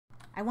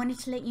I wanted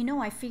to let you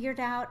know I figured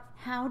out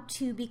how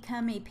to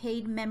become a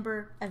paid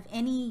member of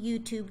any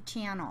YouTube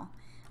channel.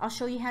 I'll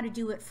show you how to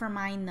do it for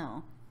mine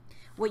though.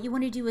 What you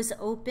want to do is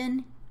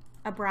open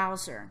a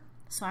browser.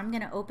 So I'm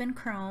going to open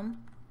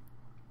Chrome.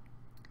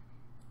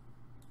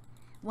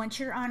 Once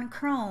you're on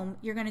Chrome,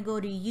 you're going to go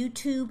to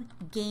YouTube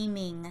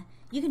Gaming.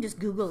 You can just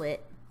Google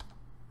it.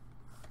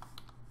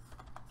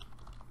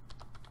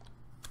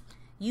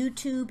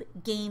 YouTube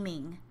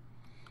Gaming.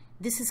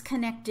 This is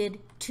connected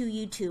to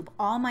YouTube.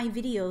 All my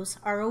videos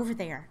are over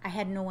there. I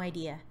had no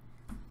idea.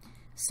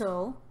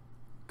 So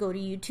go to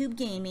YouTube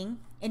Gaming,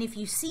 and if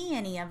you see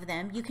any of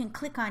them, you can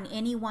click on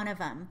any one of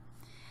them.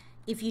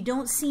 If you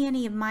don't see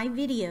any of my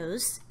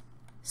videos,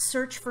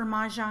 search for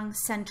Mahjong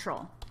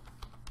Central.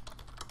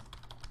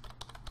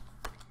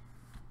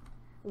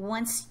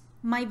 Once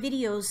my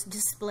videos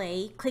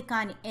display, click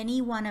on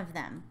any one of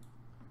them.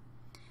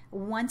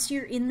 Once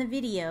you're in the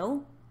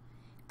video,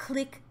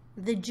 click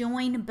the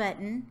join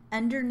button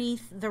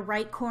underneath the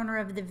right corner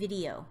of the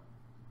video.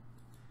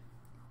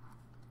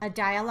 A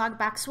dialog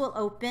box will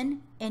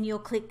open and you'll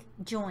click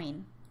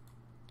join.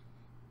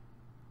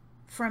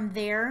 From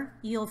there,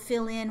 you'll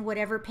fill in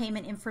whatever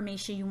payment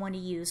information you want to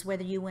use,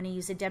 whether you want to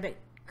use a debit,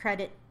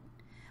 credit,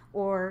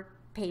 or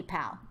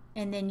PayPal,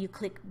 and then you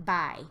click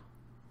buy.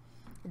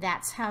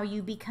 That's how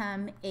you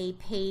become a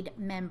paid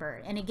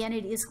member. And again,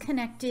 it is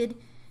connected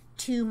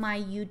to my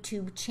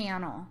YouTube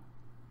channel.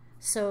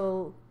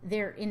 So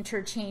they're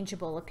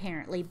interchangeable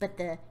apparently, but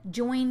the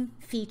join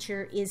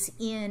feature is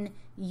in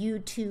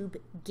YouTube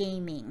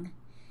Gaming.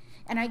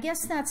 And I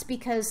guess that's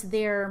because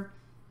they're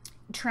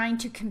trying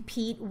to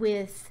compete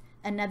with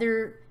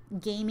another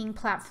gaming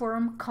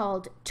platform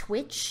called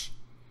Twitch.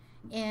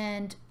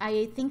 And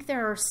I think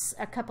there are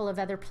a couple of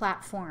other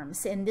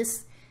platforms, and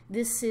this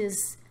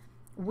is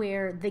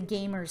where the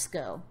gamers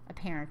go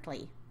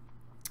apparently.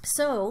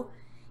 So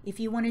if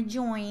you want to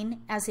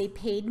join as a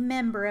paid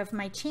member of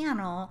my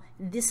channel,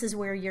 this is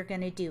where you're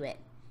going to do it.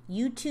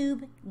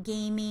 YouTube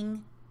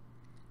Gaming.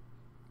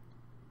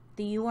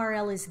 The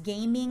URL is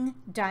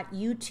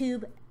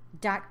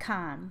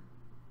gaming.youtube.com.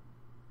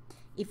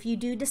 If you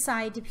do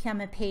decide to become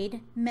a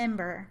paid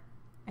member,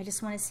 I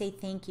just want to say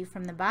thank you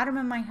from the bottom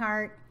of my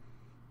heart.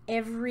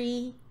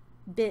 Every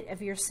bit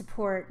of your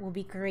support will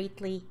be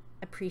greatly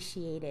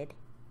appreciated.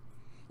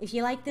 If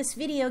you like this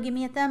video, give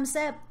me a thumbs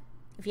up.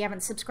 If you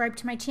haven't subscribed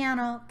to my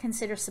channel,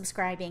 consider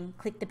subscribing.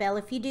 Click the bell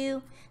if you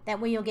do.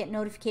 That way you'll get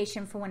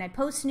notification for when I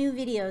post new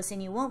videos,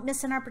 and you won't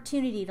miss an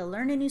opportunity to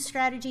learn a new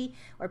strategy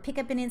or pick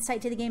up an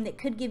insight to the game that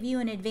could give you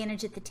an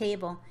advantage at the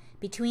table.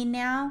 Between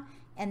now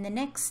and the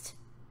next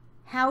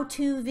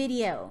how-to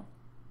video,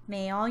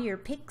 may all your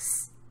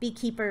picks be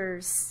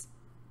keepers.